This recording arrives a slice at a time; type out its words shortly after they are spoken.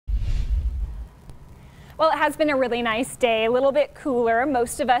Well, it has been a really nice day, a little bit cooler,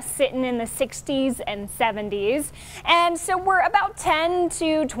 most of us sitting in the 60s and 70s. And so we're about 10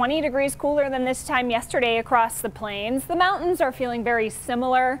 to 20 degrees cooler than this time yesterday across the plains. The mountains are feeling very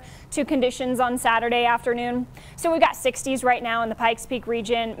similar to conditions on Saturday afternoon. So we've got 60s right now in the Pikes Peak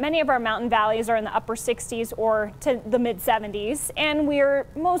region. Many of our mountain valleys are in the upper 60s or to the mid 70s, and we're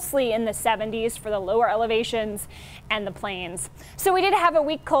mostly in the 70s for the lower elevations and the plains. So we did have a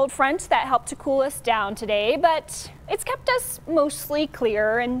weak cold front that helped to cool us down today, but it's kept us mostly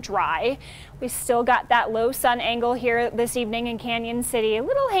clear and dry. We still got that low sun angle here this evening in Canyon City, a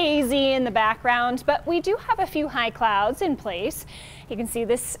little hazy in the background, but we do have a few high clouds in place. You can see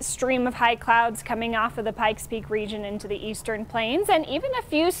this stream of high clouds coming off of the Pikes Peak region into the eastern plains, and even a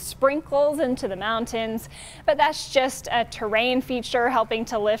few sprinkles into the mountains, but that's just a terrain feature helping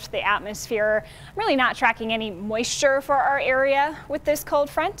to lift the atmosphere. I'm really not tracking any moisture for our area with this cold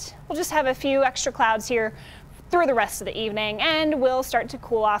front. We'll just have a few extra clouds here through the rest of the evening, and we'll start to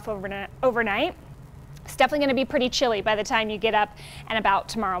cool off overnight. It's definitely going to be pretty chilly by the time you get up and about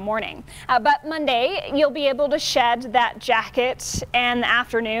tomorrow morning. But Monday, you'll be able to shed that jacket, and the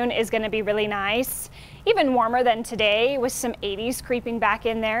afternoon is going to be really nice. Even warmer than today, with some 80s creeping back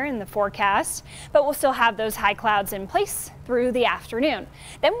in there in the forecast, but we'll still have those high clouds in place through the afternoon.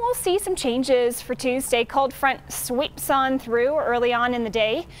 Then we'll see some changes for Tuesday. Cold front sweeps on through early on in the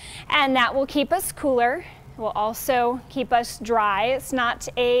day, and that will keep us cooler. It will also keep us dry. It's not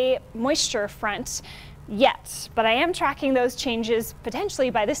a moisture front yet, but I am tracking those changes potentially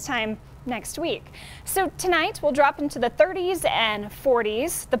by this time next week. So tonight we'll drop into the 30s and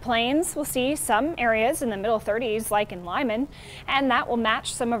 40s. The plains will see some areas in the middle 30s like in Lyman, and that will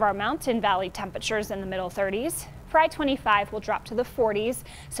match some of our mountain valley temperatures in the middle 30s. For I-25 will drop to the 40s,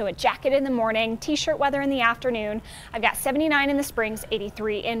 so a jacket in the morning, t-shirt weather in the afternoon. I've got 79 in the Springs,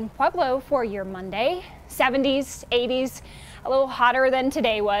 83 in Pueblo for your Monday, 70s, 80s, a little hotter than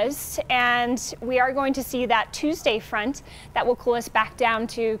today was, and we are going to see that Tuesday front that will cool us back down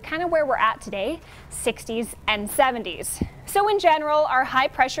to kind of where we're at today, 60s and 70s. So in general, our high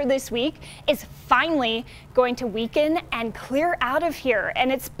pressure this week is finally going to weaken and clear out of here,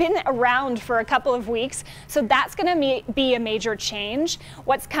 and it's been around for a couple of weeks, so that's going to be a major change.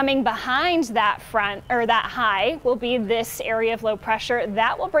 What's coming behind that front, or that high, will be this area of low pressure.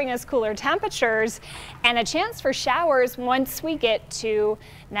 That will bring us cooler temperatures and a chance for showers once we get to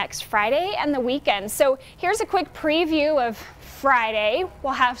next Friday and the weekend. So here's a quick preview of Friday.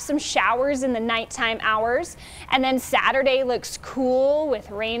 We'll have some showers in the nighttime hours, and then Saturday looks cool with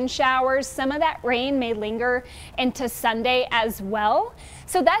rain showers. Some of that rain may linger into Sunday as well.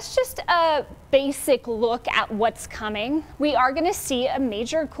 So that's just a basic look at what's coming. We are going to see a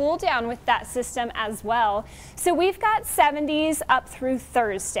major cool down with that system as well. So we've got 70s up through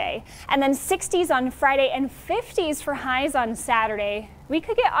Thursday, and then 60s on Friday and 50s for highs on Saturday. We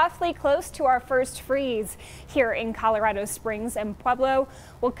could get awfully close to our first freeze here in Colorado Springs and Pueblo.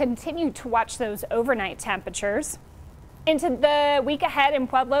 We'll continue to watch those overnight temperatures. Into the week ahead in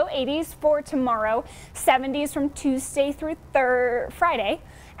Pueblo, 80s for tomorrow, 70s from Tuesday through Friday,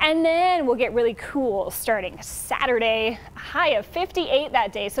 and then we'll get really cool starting Saturday, a high of 58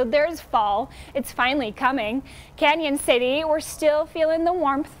 that day. So there's fall. It's finally coming. Canyon City, we're still feeling the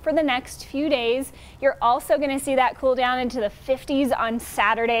warmth for the next few days. You're also going to see that cool down into the 50s on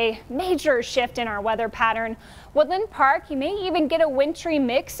Saturday. Major shift in our weather pattern. Woodland Park, you may even get a wintry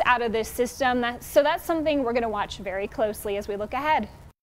mix out of this system. So that's something we're going to watch very closely as we look ahead.